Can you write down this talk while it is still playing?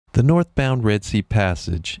The northbound Red Sea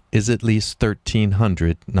Passage is at least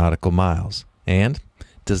 1,300 nautical miles and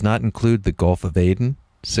does not include the Gulf of Aden,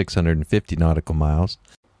 650 nautical miles,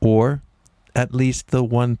 or at least the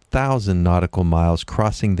 1,000 nautical miles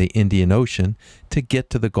crossing the Indian Ocean to get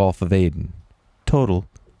to the Gulf of Aden. Total,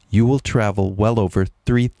 you will travel well over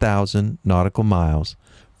 3,000 nautical miles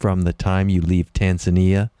from the time you leave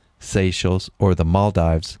Tanzania, Seychelles, or the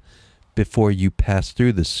Maldives before you pass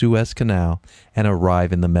through the Suez Canal and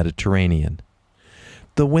arrive in the Mediterranean.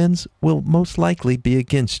 The winds will most likely be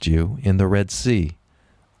against you in the Red Sea,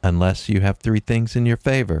 unless you have three things in your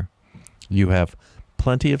favor. You have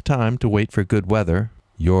plenty of time to wait for good weather,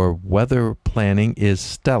 your weather planning is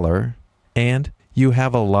stellar, and you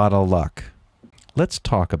have a lot of luck. Let's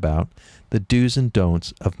talk about the do's and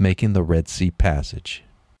don'ts of making the Red Sea Passage.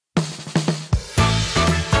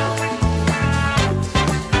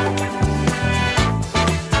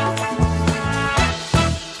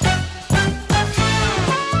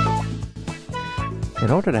 In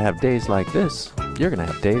order to have days like this, you're going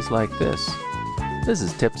to have days like this. This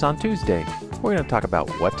is Tips on Tuesday. We're going to talk about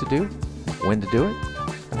what to do, when to do it,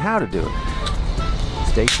 and how to do it.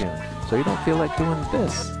 Stay tuned so you don't feel like doing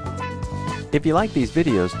this. If you like these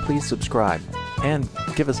videos, please subscribe and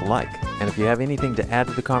give us a like. And if you have anything to add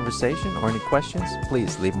to the conversation or any questions,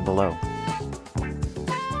 please leave them below.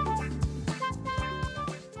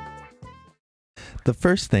 The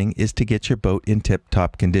first thing is to get your boat in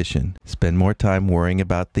tip-top condition. Spend more time worrying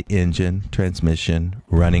about the engine, transmission,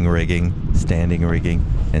 running rigging, standing rigging,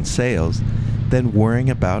 and sails than worrying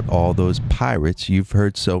about all those pirates you've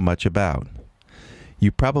heard so much about.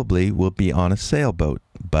 You probably will be on a sailboat,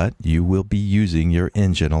 but you will be using your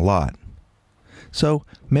engine a lot. So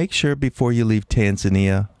make sure before you leave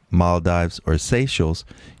Tanzania, Maldives, or Seychelles,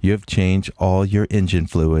 you have changed all your engine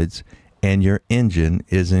fluids and your engine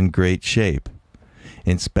is in great shape.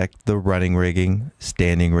 Inspect the running rigging,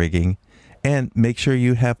 standing rigging, and make sure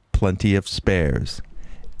you have plenty of spares.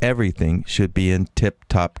 Everything should be in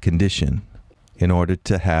tip-top condition in order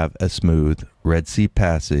to have a smooth Red Sea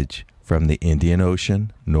passage from the Indian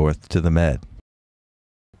Ocean north to the Med.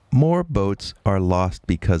 More boats are lost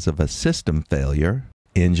because of a system failure,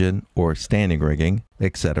 engine or standing rigging,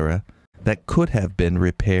 etc., that could have been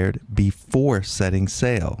repaired before setting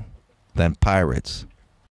sail than pirates.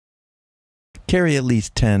 Carry at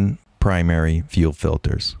least 10 primary fuel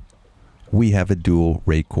filters. We have a dual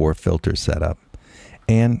Raycor filter setup.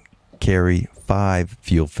 And carry 5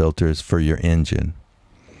 fuel filters for your engine.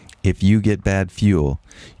 If you get bad fuel,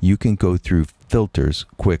 you can go through filters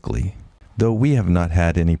quickly. Though we have not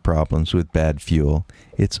had any problems with bad fuel,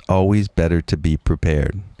 it's always better to be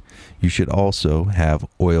prepared. You should also have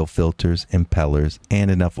oil filters, impellers, and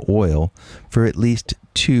enough oil for at least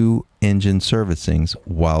 2 engine servicings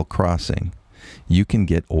while crossing. You can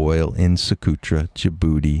get oil in Socotra,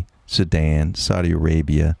 Djibouti, Sudan, Saudi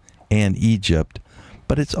Arabia, and Egypt,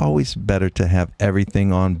 but it's always better to have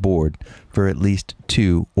everything on board for at least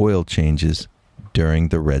 2 oil changes during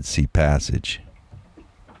the Red Sea Passage.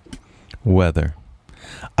 Weather.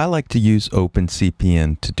 I like to use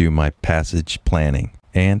OpenCPN to do my passage planning,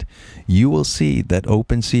 and you will see that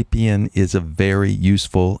OpenCPN is a very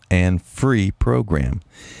useful and free program.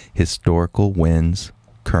 Historical winds,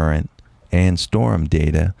 current, and storm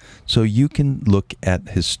data, so you can look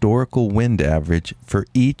at historical wind average for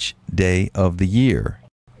each day of the year.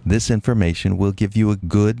 This information will give you a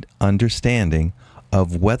good understanding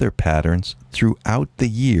of weather patterns throughout the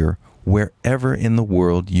year wherever in the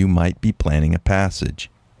world you might be planning a passage.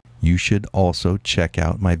 You should also check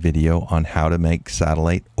out my video on how to make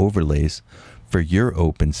satellite overlays for your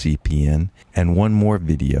OpenCPN and one more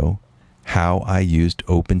video, how I used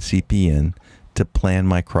OpenCPN to plan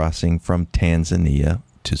my crossing from Tanzania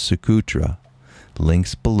to Socotra.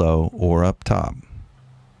 Links below or up top.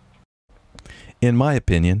 In my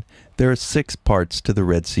opinion, there are 6 parts to the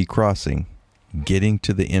Red Sea crossing. Getting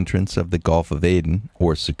to the entrance of the Gulf of Aden,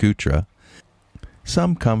 or Socotra.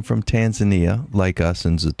 Some come from Tanzania, like us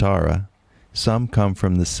in Zatara. Some come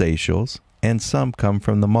from the Seychelles, and some come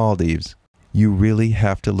from the Maldives. You really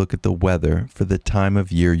have to look at the weather for the time of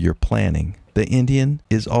year you're planning. The Indian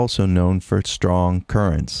is also known for strong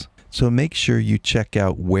currents, so make sure you check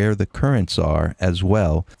out where the currents are as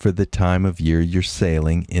well for the time of year you're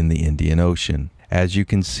sailing in the Indian Ocean. As you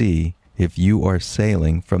can see, if you are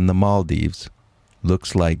sailing from the Maldives,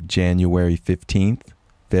 looks like January 15th,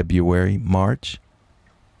 February, March.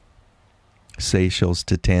 Seychelles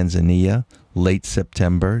to Tanzania, late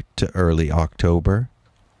September to early October.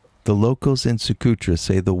 The locals in Socotra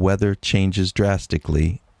say the weather changes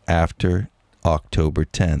drastically after October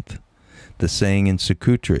 10th. The saying in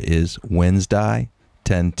Socotra is, winds die,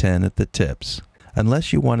 10-10 at the tips.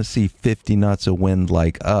 Unless you want to see 50 knots of wind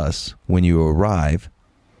like us when you arrive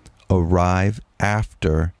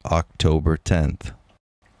after October 10th.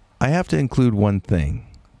 I have to include one thing,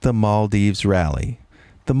 the Maldives Rally.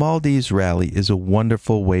 The Maldives Rally is a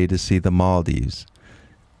wonderful way to see the Maldives.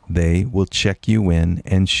 They will check you in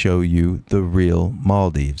and show you the real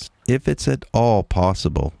Maldives. If it's at all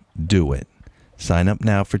possible, do it. Sign up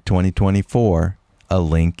now for 2024. A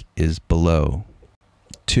link is below.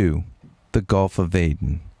 2. The Gulf of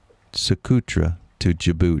Aden, Socotra to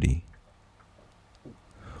Djibouti.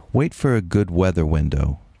 Wait for a good weather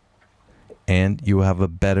window, and you will have a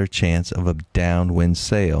better chance of a downwind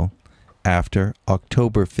sail after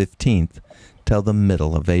October 15th till the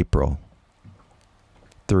middle of April.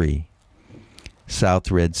 3. South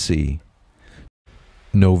Red Sea,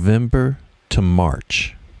 November to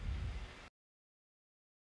March.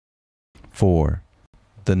 4.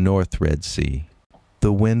 The North Red Sea.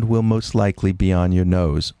 The wind will most likely be on your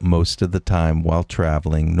nose most of the time while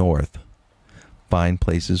traveling north. Find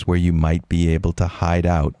places where you might be able to hide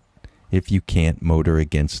out if you can't motor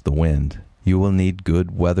against the wind. You will need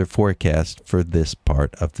good weather forecast for this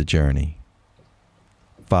part of the journey.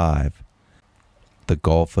 5. The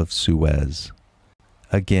Gulf of Suez.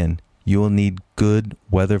 Again, you will need good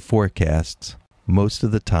weather forecasts. Most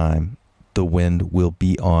of the time, the wind will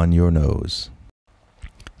be on your nose.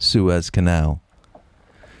 Suez Canal.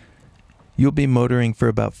 You'll be motoring for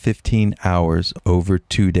about 15 hours over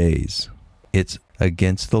 2 days. It's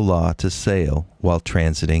against the law to sail while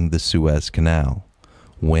transiting the Suez Canal.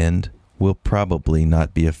 Wind will probably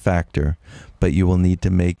not be a factor, but you will need to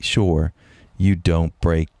make sure you don't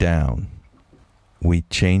break down. We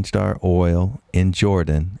changed our oil in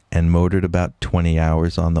Jordan and motored about 20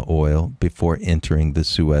 hours on the oil before entering the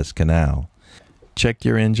Suez Canal. Check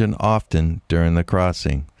your engine often during the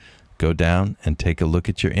crossing. Go down and take a look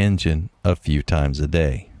at your engine a few times a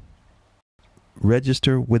day.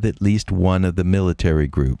 Register with at least one of the military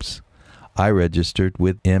groups. I registered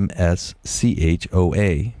with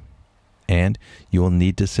MSCHOA, and you will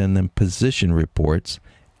need to send them position reports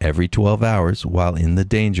every 12 hours while in the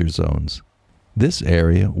danger zones. This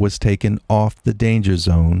area was taken off the danger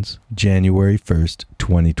zones January 1st,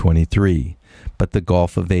 2023, but the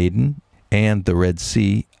Gulf of Aden and the Red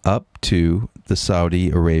Sea up to the Saudi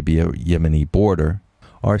Arabia-Yemeni border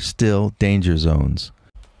are still danger zones.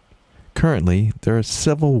 Currently, there are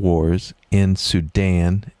civil wars in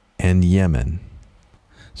Sudan and Yemen,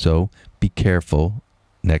 so be careful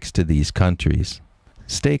next to these countries.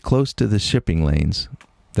 Stay close to the shipping lanes.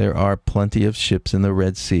 There are plenty of ships in the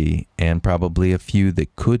Red Sea and probably a few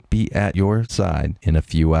that could be at your side in a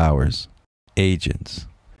few hours. Agents.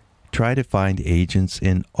 Try to find agents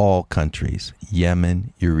in all countries: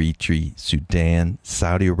 Yemen, Eritrea, Sudan,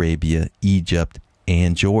 Saudi Arabia, Egypt,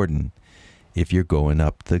 and Jordan. If you're going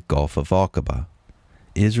up the Gulf of Aqaba.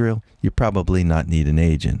 Israel, you probably not need an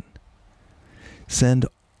agent. Send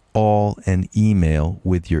all an email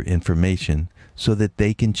with your information so that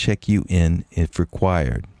they can check you in if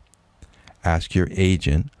required. Ask your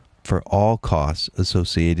agent for all costs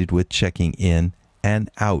associated with checking in and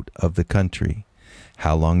out of the country,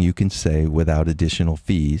 how long you can stay without additional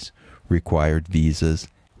fees, required visas,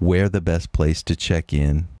 where the best place to check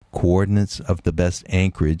in, coordinates of the best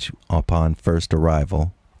anchorage upon first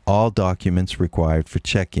arrival, all documents required for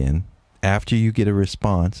check-in. After you get a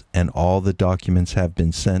response and all the documents have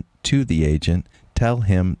been sent to the agent, tell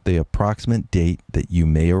him the approximate date that you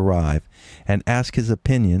may arrive and ask his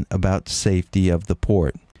opinion about safety of the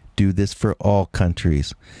port. Do this for all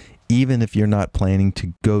countries. Even if you're not planning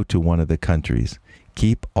to go to one of the countries,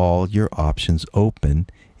 keep all your options open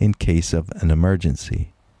in case of an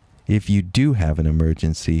emergency. If you do have an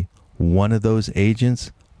emergency, one of those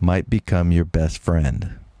agents might become your best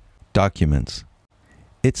friend. Documents.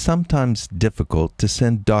 It's sometimes difficult to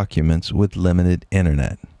send documents with limited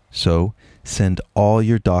internet, so send all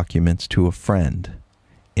your documents to a friend.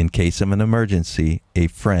 In case of an emergency, a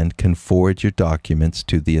friend can forward your documents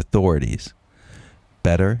to the authorities.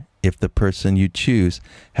 Better if the person you choose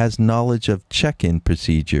has knowledge of check-in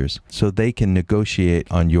procedures so they can negotiate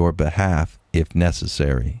on your behalf if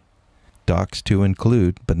necessary. Docs to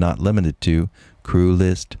include, but not limited to, crew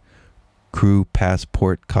list, crew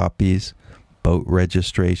passport copies, boat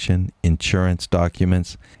registration, insurance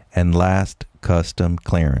documents, and last, custom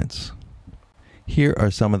clearance. Here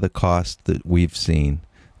are some of the costs that we've seen.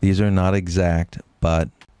 These are not exact, but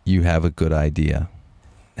you have a good idea.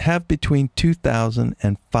 Have between $2,000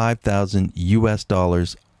 and $5,000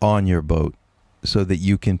 US on your boat so that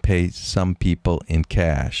you can pay some people in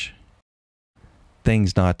cash.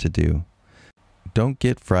 Things not to do. Don't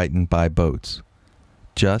get frightened by boats.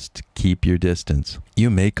 Just keep your distance. You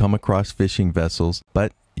may come across fishing vessels,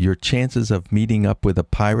 but your chances of meeting up with a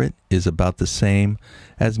pirate is about the same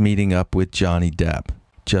as meeting up with Johnny Depp.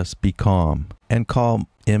 Just be calm and call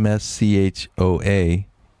MSCHOA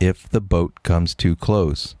if the boat comes too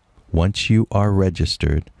close. Once you are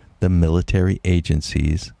registered, the military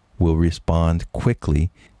agencies will respond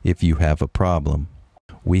quickly if you have a problem.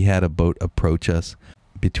 We had a boat approach us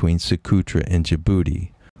between Socotra and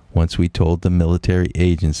Djibouti. Once we told the military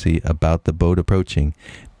agency about the boat approaching,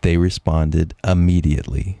 they responded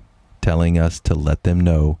immediately, telling us to let them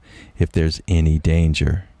know if there's any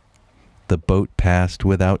danger. The boat passed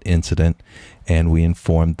without incident, and we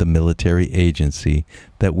informed the military agency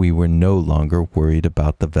that we were no longer worried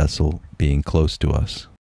about the vessel being close to us.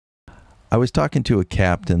 I was talking to a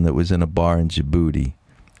captain that was in a bar in Djibouti,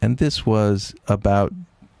 and this was about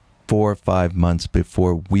 4 or 5 months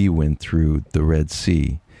before we went through the Red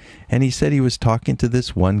Sea. And he said he was talking to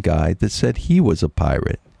this one guy that said he was a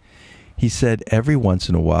pirate. He said every once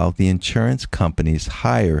in a while the insurance companies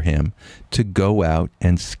hire him to go out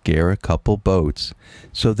and scare a couple boats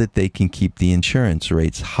so that they can keep the insurance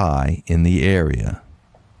rates high in the area.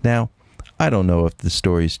 Now, I don't know if the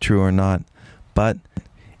story is true or not, but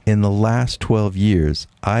in the last 12 years,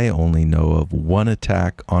 I only know of one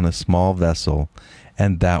attack on a small vessel,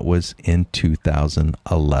 and that was in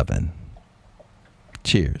 2011.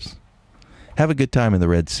 Cheers. Have a good time in the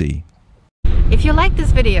Red Sea. If you like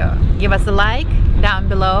this video, give us a like down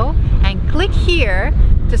below and click here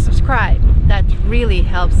to subscribe. That really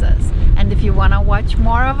helps us. And if you want to watch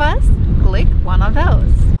more of us, click one of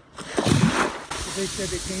those. They said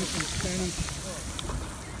they came from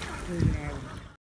Spanish.